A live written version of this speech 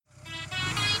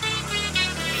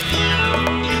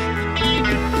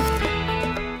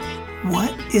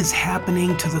is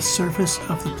happening to the surface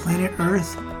of the planet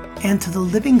Earth and to the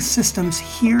living systems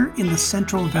here in the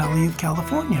Central Valley of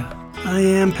California. I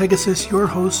am Pegasus, your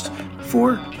host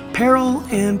for Peril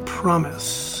and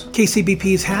Promise,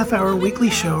 KCBP's half-hour weekly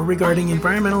show regarding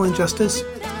environmental injustice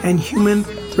and human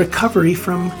recovery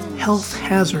from health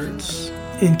hazards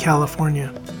in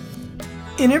California.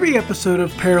 In every episode of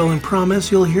Peril and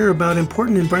Promise, you'll hear about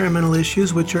important environmental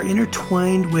issues which are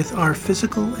intertwined with our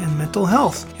physical and mental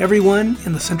health. Everyone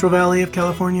in the Central Valley of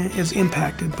California is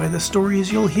impacted by the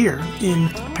stories you'll hear in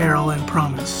Peril and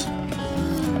Promise.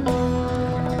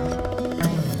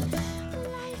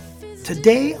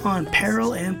 Today on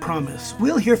Peril and Promise,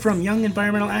 we'll hear from young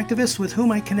environmental activists with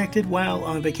whom I connected while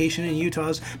on vacation in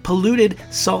Utah's polluted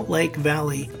Salt Lake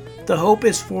Valley. The hope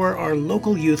is for our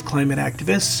local youth climate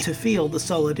activists to feel the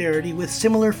solidarity with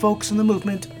similar folks in the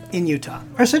movement in Utah.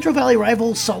 Our Central Valley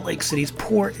rivals Salt Lake City's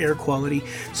poor air quality,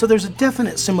 so there's a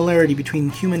definite similarity between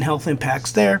human health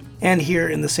impacts there and here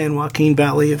in the San Joaquin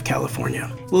Valley of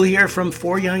California. We'll hear from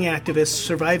 4 young activists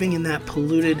surviving in that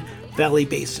polluted valley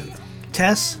basin.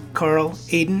 Tess, Carl,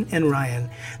 Aiden, and Ryan.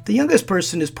 The youngest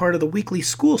person is part of the weekly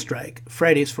school strike,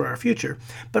 Fridays for Our Future.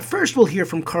 But first we'll hear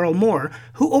from Carl Moore,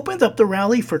 who opened up the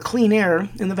rally for clean air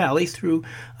in the valley through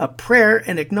a prayer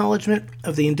and acknowledgement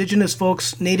of the indigenous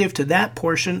folks native to that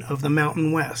portion of the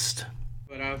Mountain West.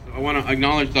 But I want to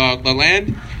acknowledge the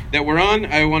land that we're on.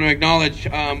 I want to acknowledge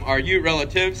our Ute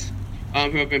relatives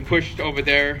who have been pushed over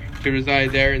there to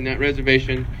reside there in that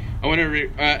reservation. I want to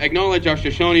acknowledge our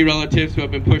Shoshone relatives who have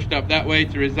been pushed up that way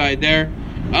to reside there.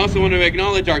 I also want to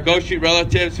acknowledge our Goshute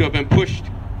relatives who have been pushed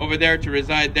over there to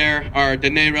reside there, our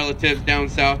Dene relatives down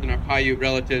south, and our Paiute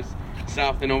relatives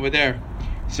south and over there.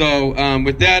 So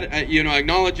with that,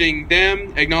 acknowledging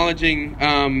them, acknowledging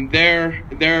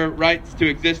their rights to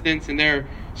existence and their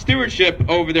stewardship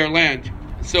over their land.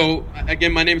 So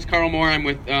again, my name is Carl Moore. I'm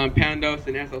with Pandos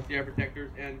and SLCI Protectors,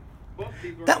 and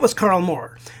that was Carl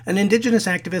Moore, an indigenous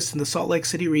activist in the Salt Lake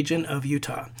City region of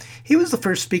Utah. He was the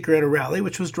first speaker at a rally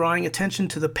which was drawing attention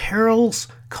to the perils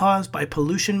caused by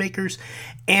pollution makers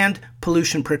and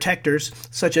pollution protectors,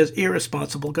 such as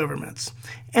irresponsible governments.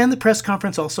 And the press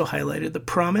conference also highlighted the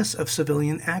promise of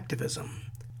civilian activism.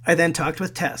 I then talked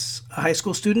with Tess, a high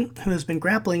school student who has been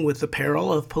grappling with the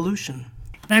peril of pollution.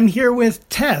 I'm here with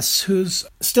Tess, who's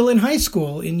still in high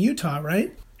school in Utah,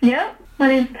 right? Yeah, my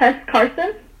name's Tess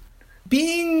Carson.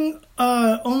 Being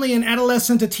only an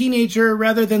adolescent, a teenager,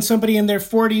 rather than somebody in their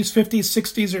 40s, 50s,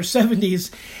 60s, or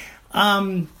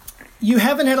 70s, you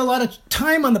haven't had a lot of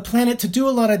time on the planet to do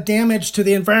a lot of damage to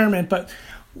the environment. But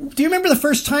do you remember the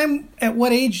first time, at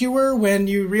what age you were, when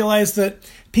you realized that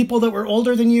people that were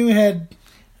older than you had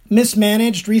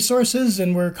mismanaged resources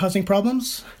and were causing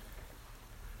problems?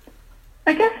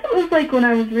 I guess it was like when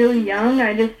I was really young.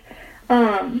 I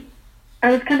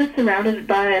was kind of surrounded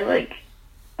by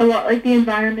a lot like the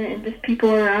environment and just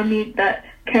people around me that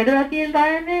cared about the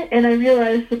environment, and I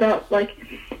realized about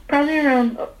probably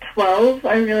around 12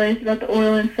 I realized about the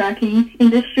oil and fracking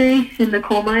industry and the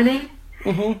coal mining.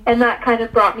 Mm-hmm. And that kind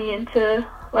of brought me into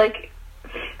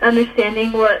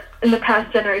understanding what in the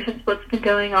past generations what's been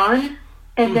going on.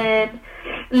 And then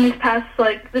in this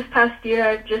past year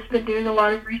I've just been doing a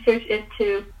lot of research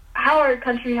into how our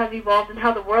country has evolved and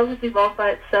how the world has evolved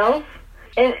by itself.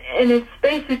 And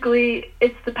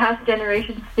it's the past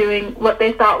generations doing what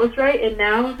they thought was right, and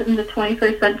now in the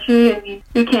 21st century,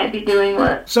 you can't be doing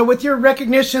what. So with your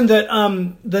recognition that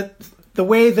the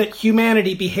way that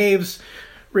humanity behaves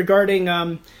regarding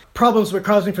problems we're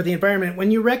causing for the environment,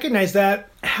 when you recognize that,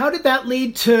 how did that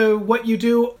lead to what you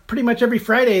do pretty much every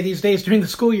Friday these days during the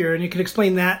school year? And you can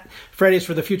explain that, Fridays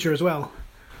for the Future, as well.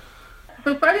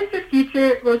 So Fridays for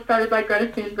Future was started by Greta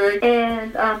Thunberg,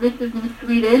 and this is in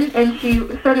Sweden, and she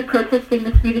started protesting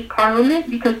the Swedish parliament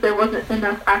because there wasn't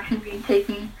enough action being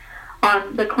taken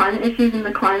on the climate issues and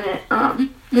the climate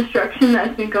destruction that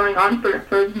has been going on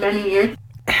for many years.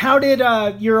 How did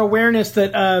your awareness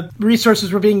that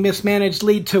resources were being mismanaged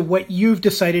lead to what you've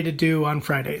decided to do on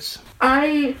Fridays?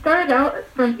 I started out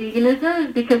from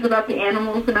veganism because about the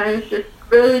animals, and I was just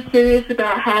really curious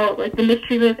about how the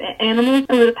mistreatment of animals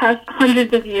over the past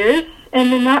hundreds of years, and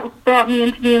then that brought me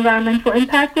into the environmental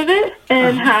impact of it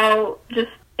and how just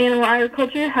animal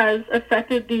agriculture has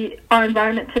affected our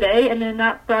environment today, and then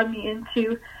that brought me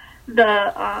into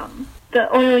the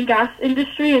oil and gas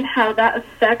industry and how that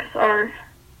affects our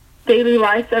daily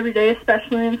life every day,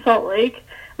 especially in Salt Lake,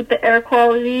 with the air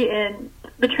quality and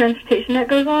the transportation that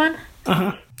goes on.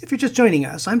 If you're just joining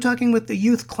us, I'm talking with the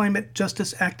youth climate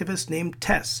justice activist named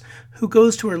Tess, who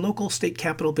goes to her local state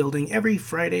capitol building every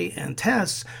Friday. And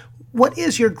Tess What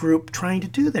is your group trying to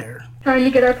do there? Trying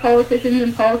to get our politicians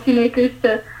and policymakers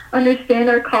to understand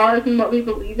our cause and what we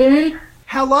believe in.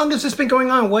 How long has this been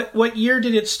going on? What year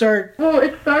did it start? Well,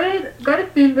 Greta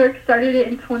Thunberg started it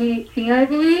in 2018, I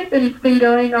believe, and it's been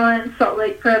going on in Salt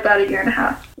Lake for about a year and a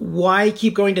half. Why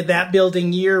keep going to that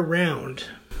building year-round?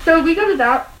 So we go to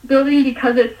that building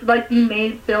because it's like the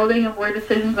main building of where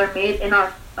decisions are made in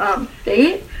our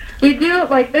state. We do,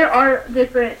 like, there are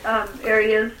different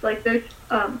areas, like there's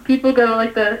people go to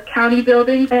like the county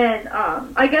building, and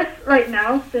I guess right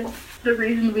now, since the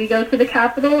reason we go to the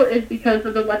Capitol is because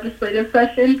of the legislative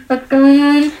session that's going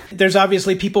on. There's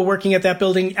obviously people working at that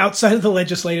building outside of the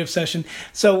legislative session.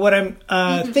 So what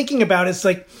I'm thinking about is,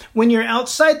 like, when you're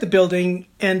outside the building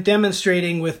and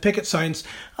demonstrating with picket signs,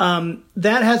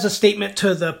 that has a statement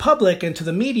to the public and to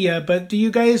the media, but do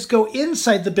you guys go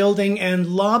inside the building and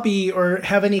lobby or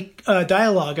have any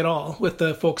dialogue at all with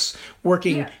the folks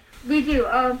working? Yeah, we do.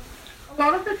 A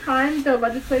lot of the time, the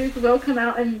legislators will come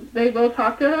out and they will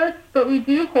talk to us, but we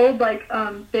do hold like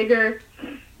bigger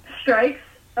strikes.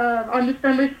 On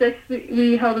December 6th,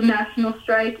 we held a national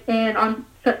strike, and on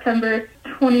September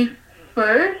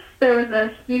 21st, there was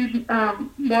a huge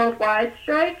worldwide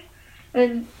strike.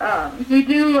 And we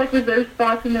do like reserve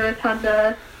spots in the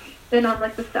rotunda and on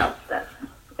like the south step.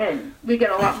 And we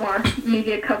get a lot more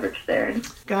media coverage there.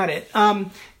 Got it.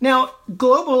 Now,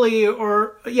 globally,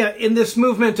 in this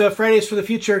movement, Fridays for the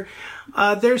Future,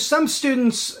 there's some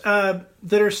students that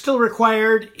are still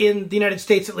required in the United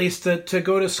States, at least, to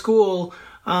go to school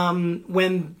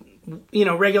when,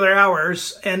 regular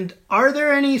hours. And are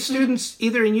there any students,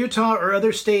 either in Utah or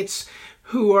other states,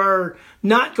 who are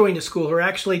not going to school, who are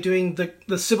actually doing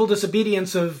the civil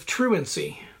disobedience of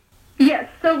truancy? Yes.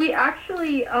 So we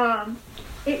actually...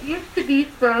 it used to be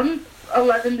from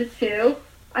 11 to 2.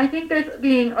 I think there's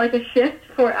being like a shift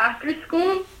for after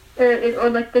school or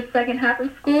like the second half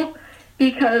of school,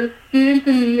 because students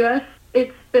in the U.S.,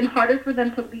 it's been harder for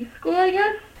them to leave school, I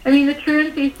guess. I mean, the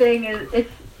truancy thing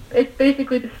it's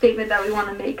basically the statement that we want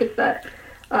to make is that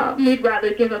we'd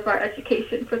rather give up our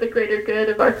education for the greater good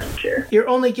of our future. You're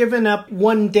only giving up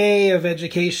one day of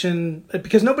education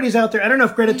because nobody's out there. I don't know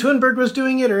if Greta Thunberg was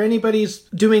doing it or anybody's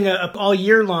doing a all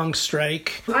year long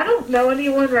strike. I don't know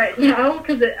anyone right now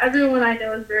because everyone I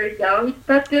know is very young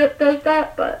that does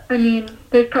that. But I mean,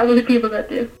 there's probably people that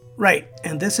do. Right.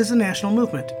 And this is a national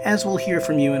movement, as we'll hear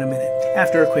from you in a minute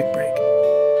after a quick break.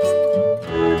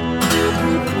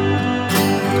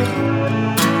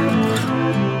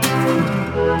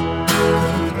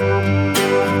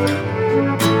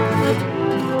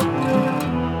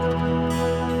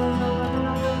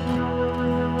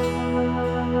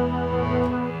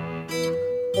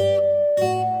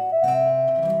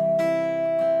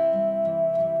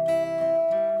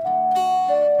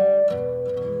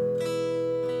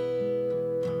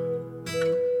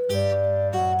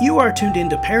 You are tuned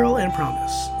into Peril and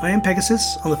Promise. I am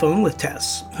Pegasus, on the phone with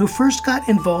Tess, who first got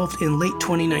involved in late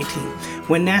 2019,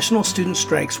 when national student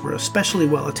strikes were especially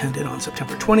well attended on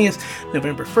September 20th,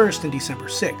 November 1st, and December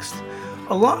 6th.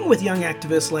 Along with young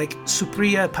activists like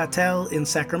Supriya Patel in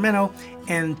Sacramento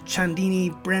and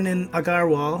Chandini Brennan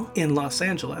Agarwal in Los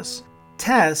Angeles,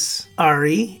 Tess,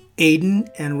 Ari, Aiden,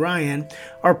 and Ryan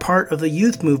are part of the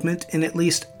youth movement in at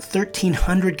least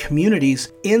 1,300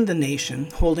 communities in the nation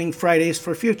holding Fridays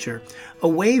for Future,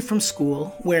 away from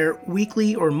school, where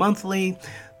weekly or monthly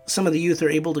some of the youth are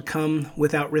able to come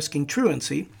without risking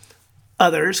truancy.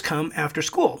 Others come after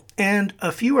school, and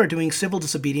a few are doing civil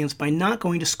disobedience by not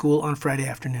going to school on Friday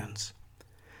afternoons.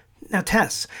 Now,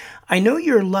 Tess, I know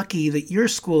you're lucky that your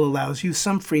school allows you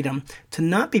some freedom to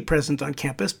not be present on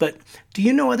campus, but do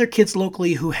you know other kids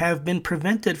locally who have been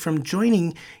prevented from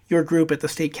joining your group at the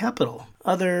state capitol?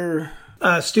 Other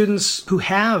students who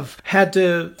have had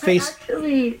to face...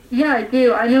 Actually, yeah, I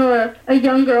do. I know a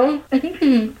young girl, I think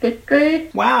she's in 5th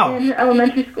grade. Wow. And her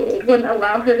elementary school wouldn't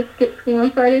allow her to skip school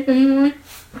on Fridays anymore.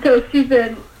 So she's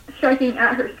been striking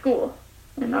at her school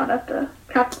and not at the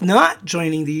Capitol. Not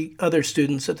joining the other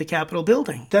students at the Capitol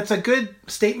building. That's a good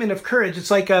statement of courage. It's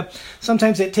like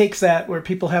sometimes it takes that where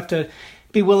people have to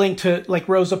be willing to, like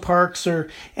Rosa Parks or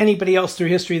anybody else through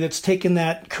history that's taken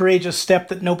that courageous step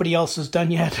that nobody else has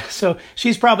done yet. So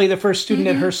she's probably the first student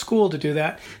at her school to do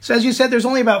that. So as you said, there's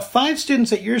only about 5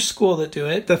 students at your school that do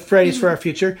it, the Fridays for Our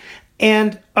Future.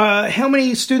 And how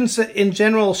many students in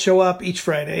general show up each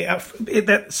Friday?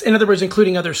 That's, in other words,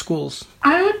 including other schools.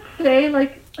 I would say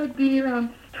it'd be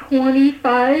around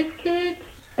 25 kids.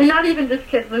 And not even just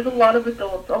kids. There's a lot of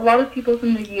adults. A lot of people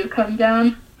from the U come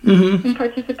down and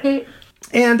participate.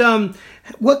 And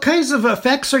what kinds of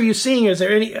effects are you seeing? Is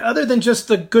there any, other than just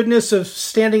the goodness of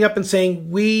standing up and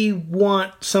saying, we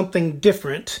want something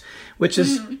different, which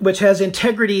has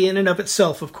integrity in and of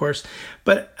itself, of course.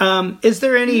 But is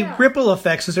there any ripple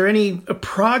effects? Is there any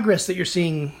progress that you're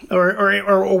seeing or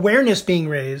awareness being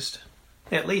raised,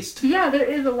 at least? Yeah, there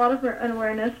is a lot of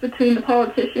awareness between the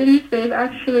politicians. They've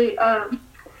actually,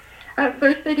 at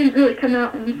first they didn't really come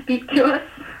out and speak to us.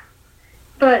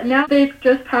 But now they've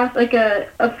just passed like a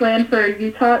plan for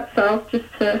Utah itself just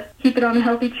to keep it on a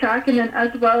healthy track. And then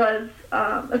as well as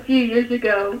a few years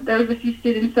ago, there was a few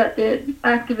students that did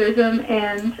activism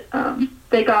and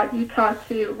they got Utah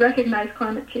to recognize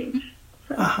climate change.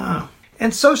 So.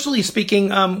 And socially speaking,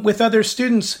 with other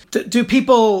students, do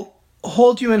people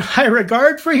hold you in high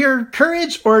regard for your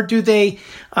courage, or do they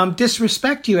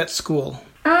disrespect you at school?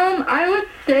 I would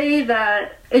say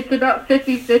that it's about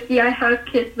 50-50. I have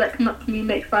kids that come up to me,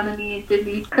 make fun of me, and give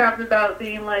me crap about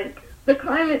being like, the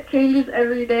climate changes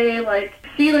every day, like,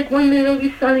 see, like, one minute it'll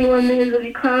be sunny, one minute it'll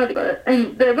be cloudy, but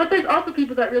there's also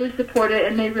people that really support it,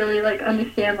 and they really, like,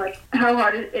 understand, like, how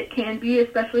hard it can be,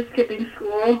 especially skipping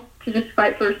school, to just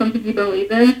fight for something you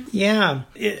believe in. Yeah.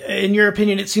 In your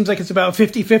opinion, it seems like it's about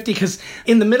 50-50, because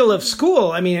in the middle of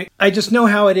school, I mean, I just know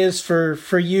how it is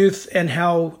for youth and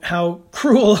how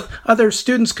cruel other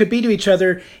students could be to each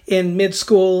other in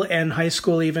mid-school and high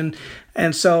school even.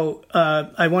 And so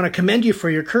I want to commend you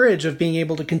for your courage of being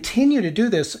able to continue to do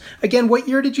this. Again, what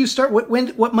year did you start?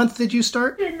 What month did you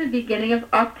start? In the beginning of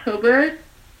October.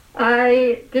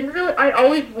 I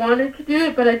always wanted to do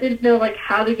it, but I didn't know like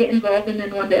how to get involved, and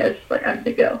then one day I was just like, I'm going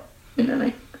to go. And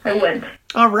then I went.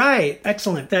 All right.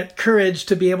 Excellent. That courage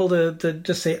to be able to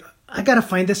just say, I got to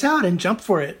find this out and jump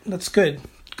for it. That's good.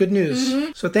 Good news.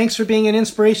 Mm-hmm. So thanks for being an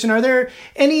inspiration. Are there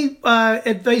any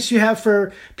advice you have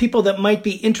for people that might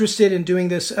be interested in doing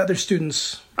this, other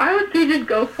students? I would say just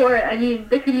go for it. I mean,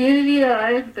 the community that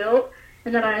I have built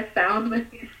and that I have found with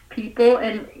these people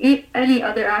and any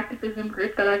other activism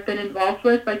group that I've been involved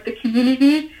with, like the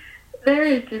community there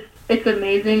is just, it's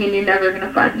amazing, and you're never going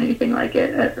to find anything like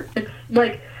it. It's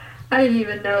like, I didn't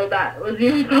even know that was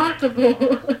even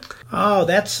possible. Oh,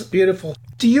 that's beautiful.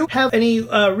 Do you have any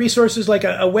resources like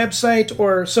a website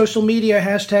or social media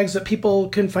hashtags that people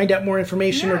can find out more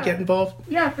information or get involved?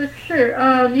 Yeah, for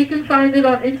sure. You can find it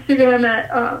on Instagram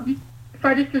at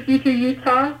Fridays for Future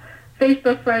Utah,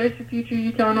 Facebook Fridays for Future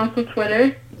Utah, and also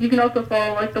Twitter. You can also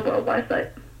follow like the worldwide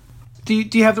site. Do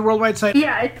you have the worldwide site?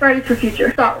 Yeah, it's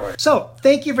fridaysforfuture.org. So,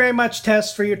 thank you very much,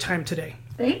 Tess, for your time today.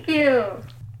 Thank you.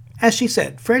 As she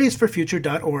said,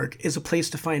 fridaysforfuture.org is a place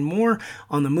to find more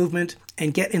on the movement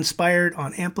and get inspired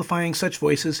on amplifying such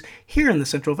voices here in the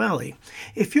Central Valley.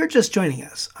 If you're just joining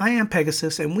us, I am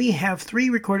Pegasus, and we have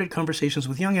 3 recorded conversations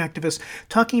with young activists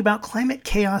talking about climate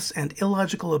chaos and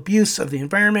illogical abuse of the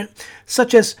environment,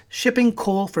 such as shipping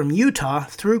coal from Utah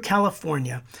through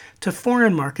California to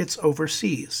foreign markets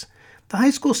overseas. The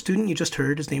high school student you just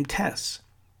heard is named Tess.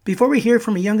 Before we hear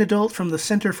from a young adult from the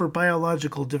Center for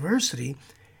Biological Diversity,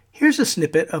 here's a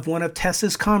snippet of one of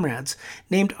Tess's comrades,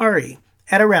 named Ari,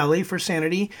 at a rally for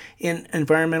sanity in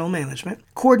environmental management,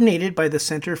 coordinated by the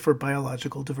Center for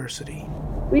Biological Diversity.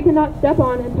 We cannot step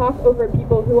on and talk over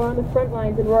people who are on the front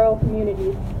lines in rural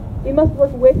communities. We must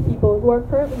work with people who are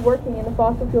currently working in the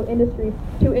fossil fuel industry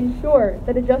to ensure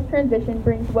that a just transition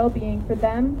brings well-being for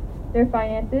them, their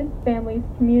finances, families,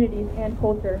 communities, and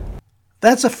culture.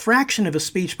 That's a fraction of a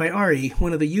speech by Ari,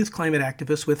 one of the youth climate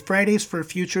activists with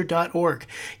fridaysforfuture.org,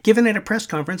 given at a press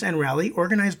conference and rally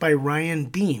organized by Ryan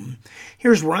Beam.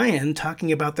 Here's Ryan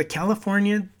talking about the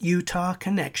California-Utah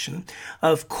connection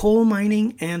of coal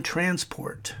mining and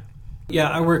transport. Yeah,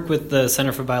 I work with the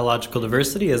Center for Biological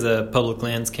Diversity as a public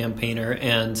lands campaigner,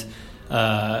 and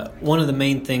one of the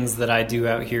main things that I do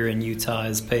out here in Utah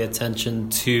is pay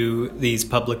attention to these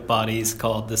public bodies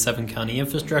called the 7 County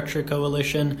Infrastructure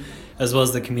Coalition, as well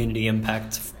as the Community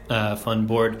Impact Fund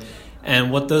Board. And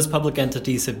what those public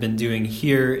entities have been doing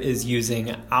here is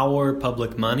using our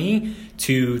public money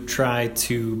to try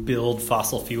to build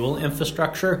fossil fuel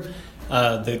infrastructure.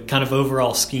 The kind of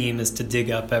overall scheme is to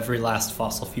dig up every last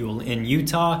fossil fuel in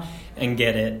Utah and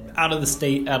get it out of the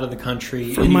state, out of the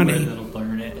country, for anywhere money. That'll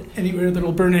burn it. Anywhere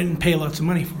that'll burn it and pay lots of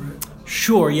money for it.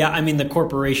 Sure, yeah. I mean, the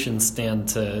corporations stand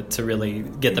to really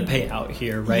get the payout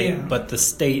here, right? Yeah. But the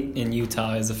state in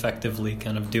Utah is effectively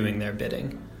kind of doing their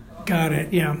bidding. Got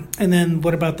it, yeah. And then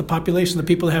what about the population, the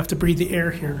people that have to breathe the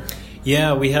air here?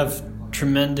 Yeah, we have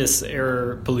tremendous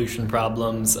air pollution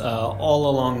problems all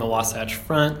along the Wasatch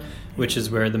Front. which is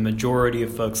where the majority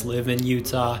of folks live in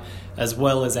Utah, as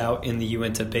well as out in the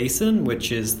Uinta Basin,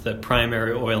 which is the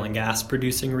primary oil and gas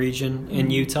producing region in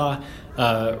Utah.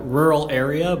 Rural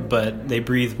area, but they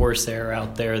breathe worse air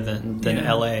out there than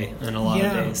LA in a lot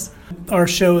of days. Our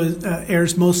show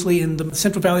airs mostly in the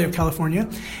Central Valley of California,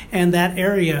 and that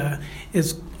area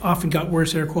is often got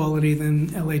worse air quality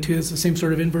than LA too. It's the same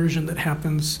sort of inversion that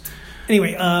happens.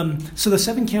 Anyway, so the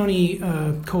 7-county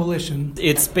coalition...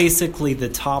 It's basically the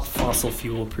top fossil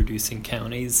fuel producing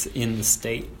counties in the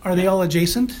state. Are they all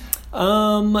adjacent?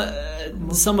 Some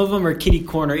of them are kitty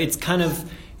corner.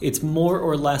 It's more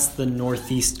or less the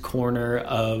northeast corner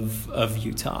of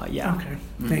Utah, yeah. Okay,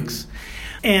 thanks.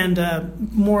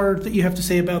 And more that you have to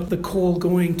say about the coal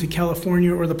going to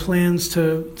California or the plans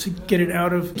to get it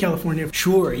out of California?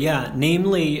 Sure, yeah.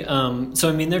 Namely,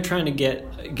 they're trying to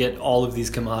get all of these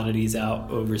commodities out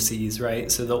overseas,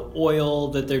 right? So the oil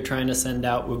that they're trying to send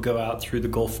out will go out through the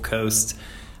Gulf Coast.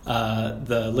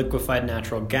 The liquefied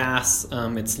natural gas,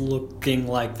 it's looking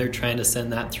like they're trying to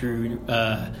send that through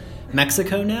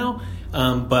Mexico now.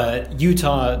 But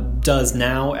Utah does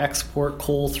now export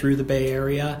coal through the Bay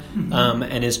Area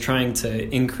and is trying to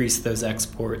increase those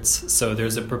exports. So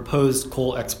there's a proposed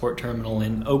coal export terminal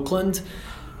in Oakland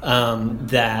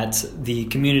that the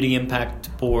Community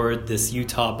Impact Board, this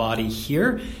Utah body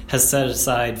here, has set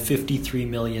aside $53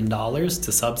 million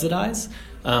to subsidize.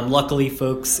 Luckily,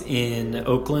 folks in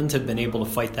Oakland have been able to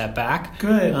fight that back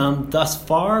thus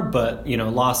far, but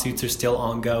lawsuits are still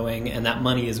ongoing, and that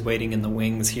money is waiting in the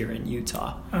wings here in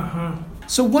Utah.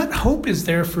 So what hope is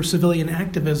there for civilian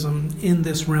activism in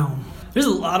this realm? There's a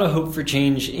lot of hope for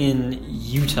change in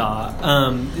Utah.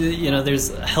 There's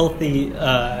a healthy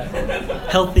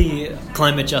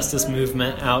climate justice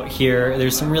movement out here.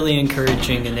 There's some really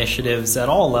encouraging initiatives at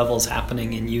all levels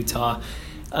happening in Utah.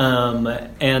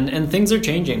 And things are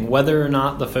changing. Whether or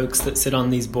not the folks that sit on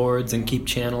these boards and keep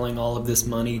channeling all of this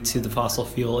money to the fossil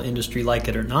fuel industry like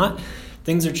it or not,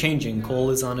 things are changing. Coal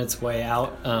is on its way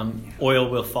out. Oil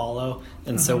will follow,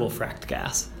 and so will fracked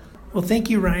gas. Well, thank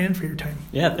you, Ryan, for your time.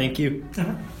 Yeah, thank you.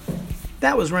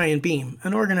 That was Ryan Beam,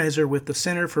 an organizer with the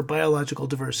Center for Biological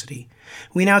Diversity.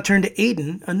 We now turn to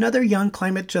Aiden, another young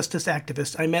climate justice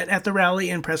activist I met at the rally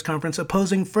and press conference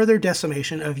opposing further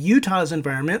decimation of Utah's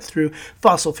environment through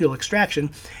fossil fuel extraction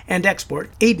and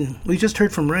export. Aiden, we just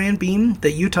heard from Ryan Beam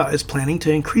that Utah is planning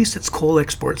to increase its coal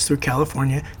exports through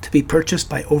California to be purchased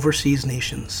by overseas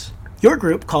nations. Your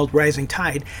group, called Rising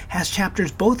Tide, has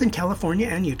chapters both in California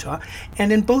and Utah,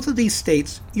 and in both of these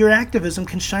states, your activism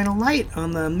can shine a light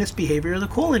on the misbehavior of the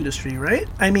coal industry, right?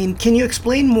 I mean, can you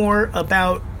explain more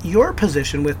about your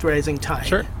position with Rising Tide?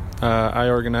 Sure. I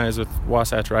organize with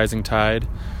Wasatch Rising Tide.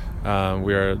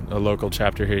 We are a local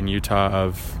chapter here in Utah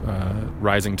of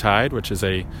Rising Tide, which is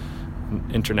a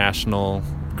international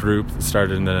group that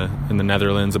started in the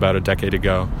Netherlands about a decade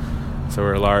ago. So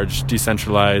we're a large,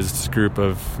 decentralized group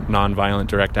of nonviolent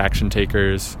direct action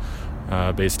takers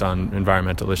based on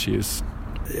environmental issues.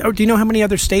 Do you know how many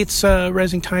other states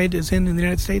Rising Tide is in the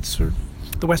United States, or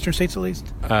the western states at least?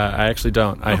 I actually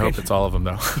don't. I hope it's all of them,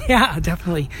 though. Yeah,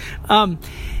 definitely.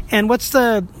 And what's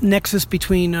the nexus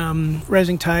between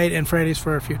Rising Tide and Fridays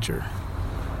for Our Future?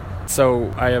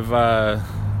 So I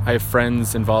have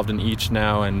friends involved in each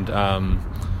now, and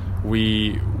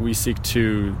we seek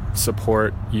to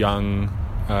support young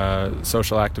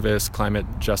social activists, climate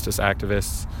justice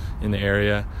activists in the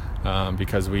area,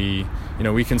 because we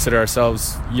consider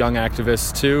ourselves young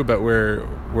activists too, but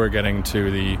we're getting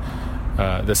to the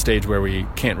stage where we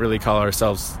can't really call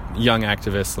ourselves young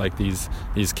activists like these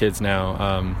kids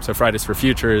now. So Fridays for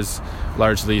Future is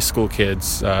largely school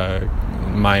kids,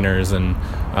 minors, and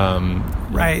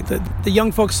right, the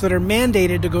young folks that are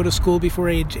mandated to go to school before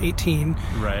age 18.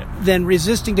 Right. Then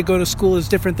resisting to go to school is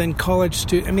different than college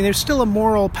students. I mean, there's still a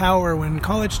moral power when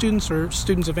college students or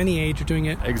students of any age are doing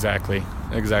it. Exactly.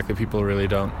 People really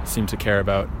don't seem to care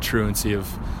about truancy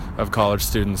of college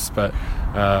students, but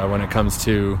when it comes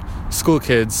to school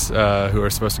kids who are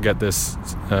supposed to get this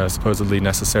supposedly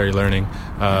necessary learning,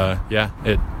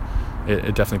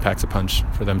 it definitely packs a punch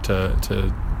for them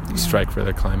to strike for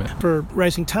the climate. For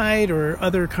Rising Tide or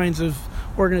other kinds of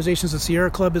organizations, the Sierra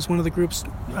Club is one of the groups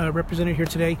represented here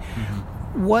today.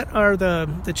 Mm-hmm. What are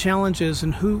the challenges,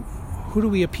 and who do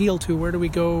we appeal to? Where do we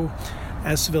go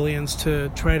as civilians to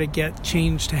try to get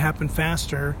change to happen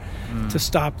faster to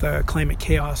stop the climate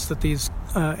chaos that these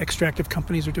extractive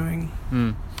companies are doing?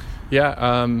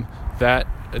 That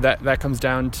comes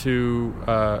down to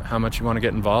how much you want to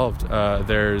get involved.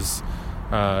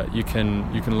 You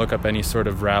can look up any sort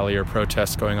of rally or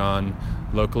protest going on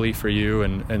locally for you,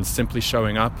 and simply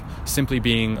showing up, simply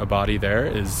being a body there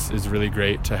is really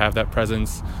great. To have that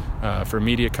presence for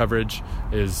media coverage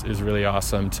is really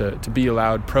awesome. To be a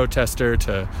loud protester,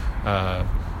 to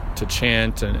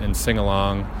chant and sing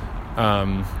along.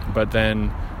 But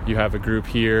then you have a group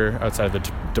here outside of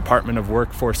the Department of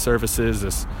Workforce Services,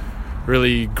 this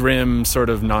really grim sort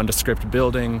of nondescript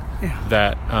building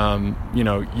that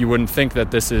you wouldn't think that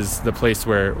this is the place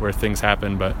where things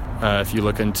happen, but if you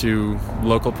look into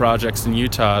local projects in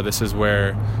Utah, this is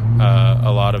where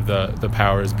a lot of the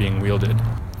power is being wielded.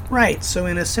 Right, so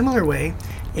in a similar way,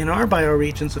 in our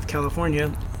bioregions of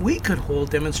California, we could hold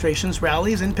demonstrations,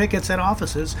 rallies, and pickets at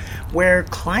offices where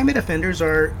climate offenders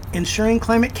are ensuring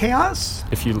climate chaos.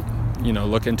 If you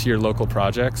look into your local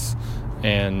projects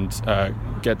and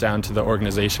get down to the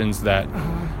organizations that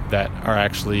are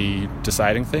actually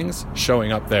deciding things,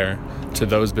 showing up there to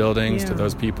those buildings, to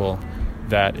those people,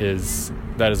 that is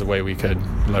a way we could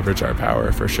leverage our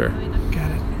power for sure.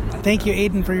 Got it. Thank you,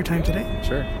 Aidan, for your time today.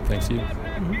 Sure. Thanks you.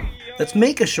 Let's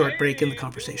make a short break in the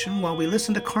conversation while we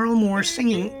listen to Carl Moore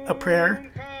singing a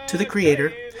prayer to the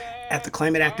Creator at the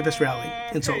Climate Activist Rally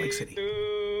in Salt Lake City.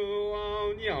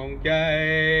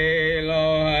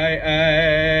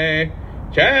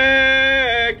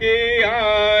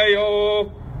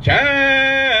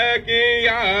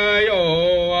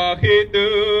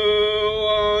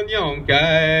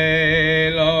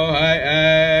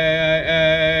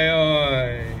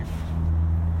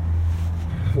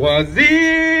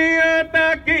 Wazia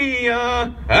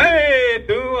hey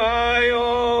tu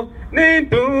ayo nin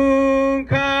tu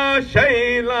ka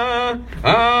shaila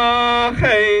ah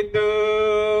hey tu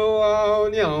ao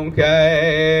nyong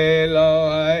kai lo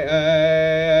ai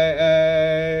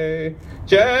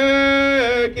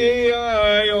cheki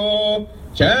ayo.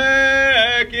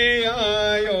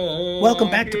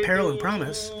 Welcome back to Peril and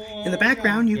Promise. In the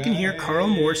background, you can hear Carl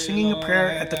Moore singing a prayer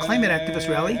at the Climate Activist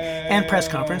Rally and press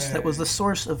conference that was the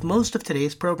source of most of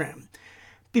today's program.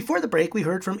 Before the break, we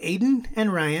heard from Aidan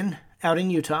and Ryan out in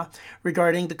Utah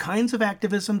regarding the kinds of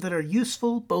activism that are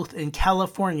useful both in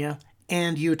California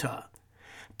and Utah.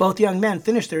 Both young men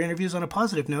finished their interviews on a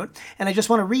positive note, and I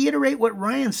just want to reiterate what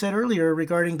Ryan said earlier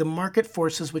regarding the market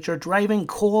forces which are driving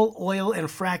coal, oil, and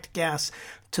fracked gas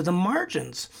to the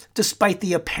margins, despite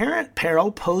the apparent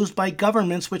peril posed by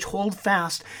governments which hold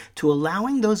fast to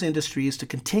allowing those industries to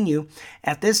continue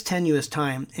at this tenuous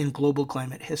time in global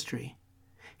climate history.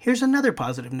 Here's another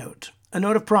positive note, a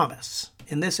note of promise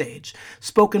in this age,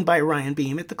 spoken by Ryan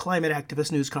Beam at the Climate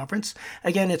Activist News Conference.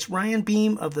 Again, it's Ryan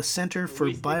Beam of the Center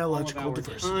for Biological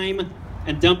Diversity. Time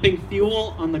and dumping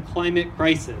fuel on the climate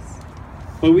crisis.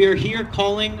 But we are here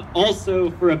calling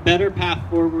also for a better path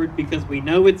forward because we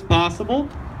know it's possible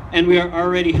and we are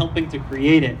already helping to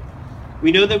create it.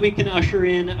 We know that we can usher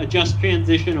in a just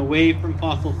transition away from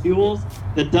fossil fuels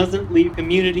that doesn't leave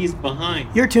communities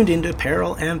behind. You're tuned into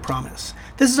Peril and Promise.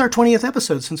 This is our 20th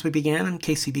episode since we began on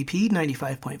KCBP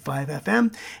 95.5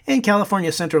 FM in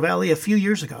California Central Valley a few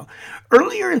years ago.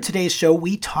 Earlier in today's show,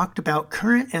 we talked about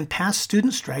current and past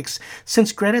student strikes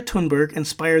since Greta Thunberg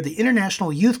inspired the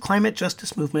international youth climate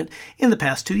justice movement in the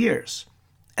past 2 years.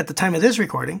 At the time of this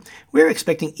recording, we're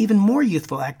expecting even more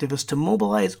youthful activists to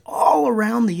mobilize all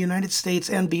around the United States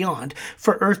and beyond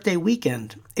for Earth Day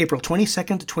weekend, April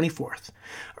 22nd to 24th.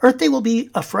 Earth Day will be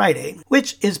a Friday,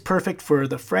 which is perfect for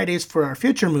the Fridays for Our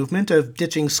Future movement of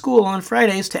ditching school on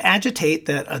Fridays to agitate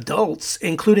that adults,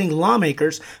 including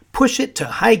lawmakers, push it to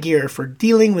high gear for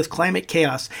dealing with climate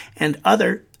chaos and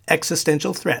other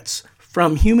existential threats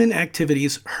from human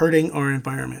activities hurting our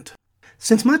environment.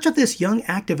 Since much of this young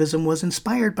activism was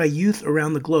inspired by youth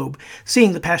around the globe,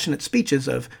 seeing the passionate speeches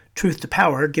of Truth to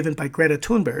Power given by Greta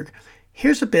Thunberg,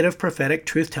 here's a bit of prophetic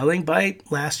truth-telling by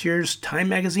last year's Time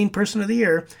Magazine Person of the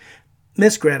Year,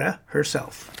 Miss Greta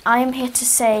herself. I am here to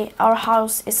say our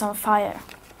house is on fire.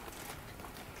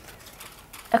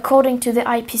 According to the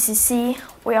IPCC,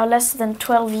 we are less than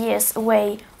 12 years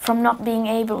away from not being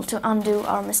able to undo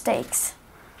our mistakes.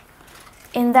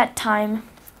 In that time,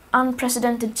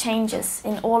 unprecedented changes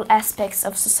in all aspects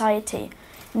of society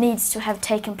needs to have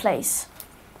taken place,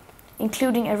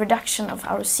 including a reduction of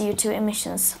our CO2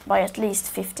 emissions by at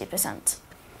least 50%.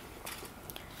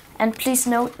 And please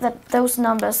note that those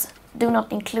numbers do not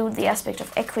include the aspect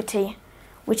of equity,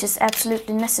 which is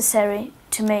absolutely necessary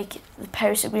to make the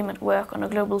Paris Agreement work on a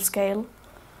global scale,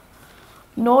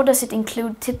 nor does it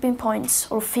include tipping points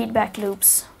or feedback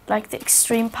loops like the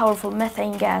extreme powerful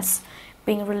methane gas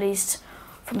being released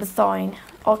from the thawing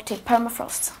Arctic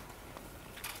permafrost.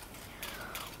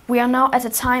 We are now at a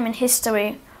time in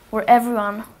history where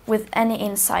everyone with any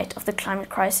insight of the climate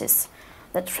crisis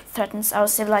that threatens our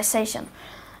civilization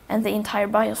and the entire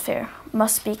biosphere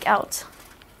must speak out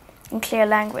in clear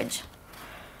language,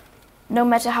 no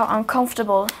matter how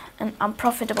uncomfortable and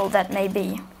unprofitable that may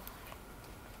be.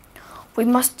 We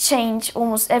must change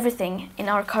almost everything in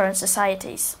our current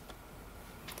societies.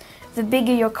 The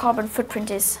bigger your carbon footprint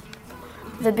is,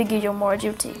 the bigger your moral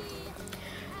duty.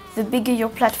 The bigger your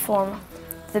platform,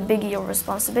 the bigger your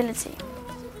responsibility.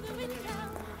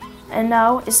 And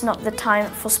now is not the time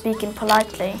for speaking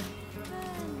politely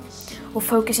or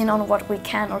focusing on what we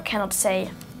can or cannot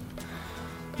say.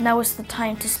 Now is the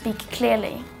time to speak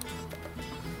clearly.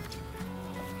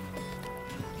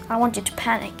 I want you to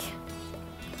panic.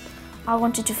 I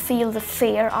want you to feel the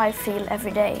fear I feel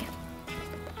every day.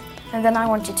 And then I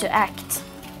want you to act.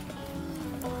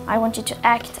 I want you to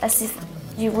act as if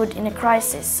you would in a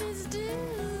crisis.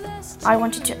 I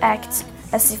want you to act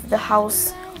as if the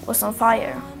house was on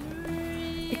fire.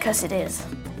 Because it is.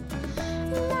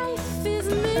 Life is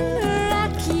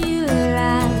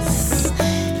miraculous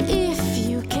if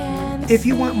you can. If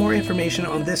you want more information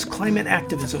on this climate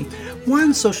activism,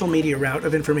 one social media route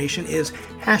of information is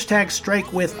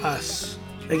 #StrikeWithUs.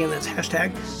 Again, that's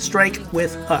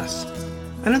 #StrikeWithUs.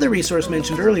 Another resource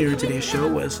mentioned earlier in today's show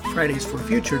was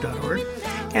fridaysforfuture.org,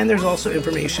 and there's also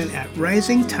information at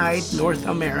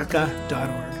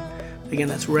risingtidenorthamerica.org. Again,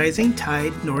 that's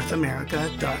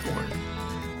risingtidenorthamerica.org.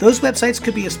 Those websites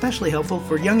could be especially helpful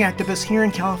for young activists here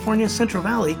in California's Central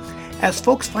Valley as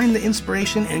folks find the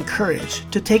inspiration and courage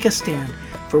to take a stand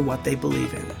for what they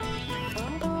believe in.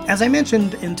 As I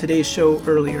mentioned in today's show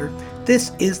earlier,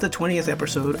 this is the 20th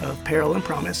episode of Peril and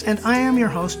Promise, and I am your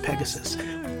host, Pegasus.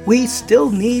 We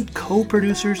still need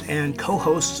co-producers and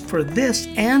co-hosts for this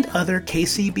and other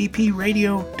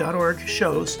KCBPradio.org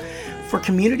shows for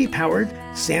community-powered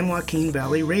San Joaquin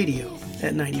Valley Radio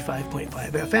at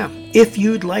 95.5 FM. If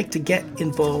you'd like to get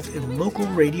involved in local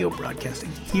radio broadcasting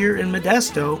here in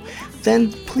Modesto,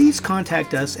 then please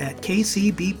contact us at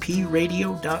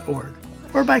kcbpradio.org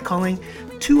or by calling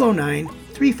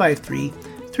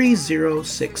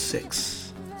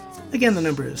 209-353-3066. Again, the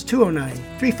number is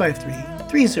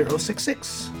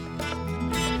 209-353-3066.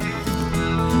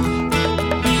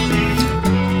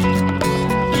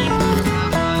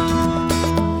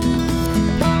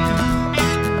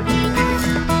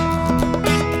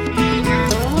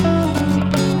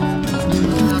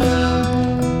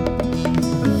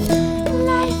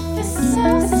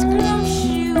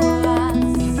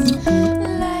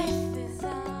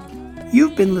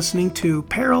 You've been listening to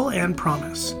Peril and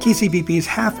Promise, KCBP's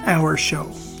half-hour show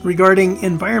regarding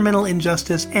environmental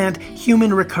injustice and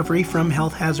human recovery from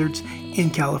health hazards in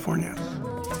California.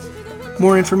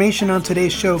 More information on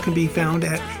today's show can be found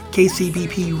at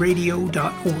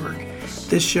kcbpradio.org.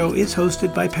 This show is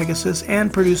hosted by Pegasus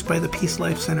and produced by the Peace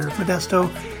Life Center of Modesto.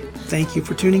 Thank you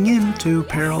for tuning in to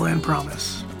Peril and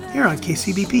Promise, here on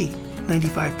KCBP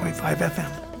 95.5 FM.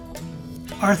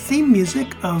 Our theme music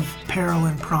of Peril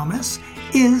and Promise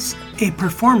is a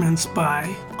performance by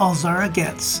Alzara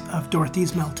Getz of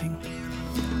Dorothy's Melting.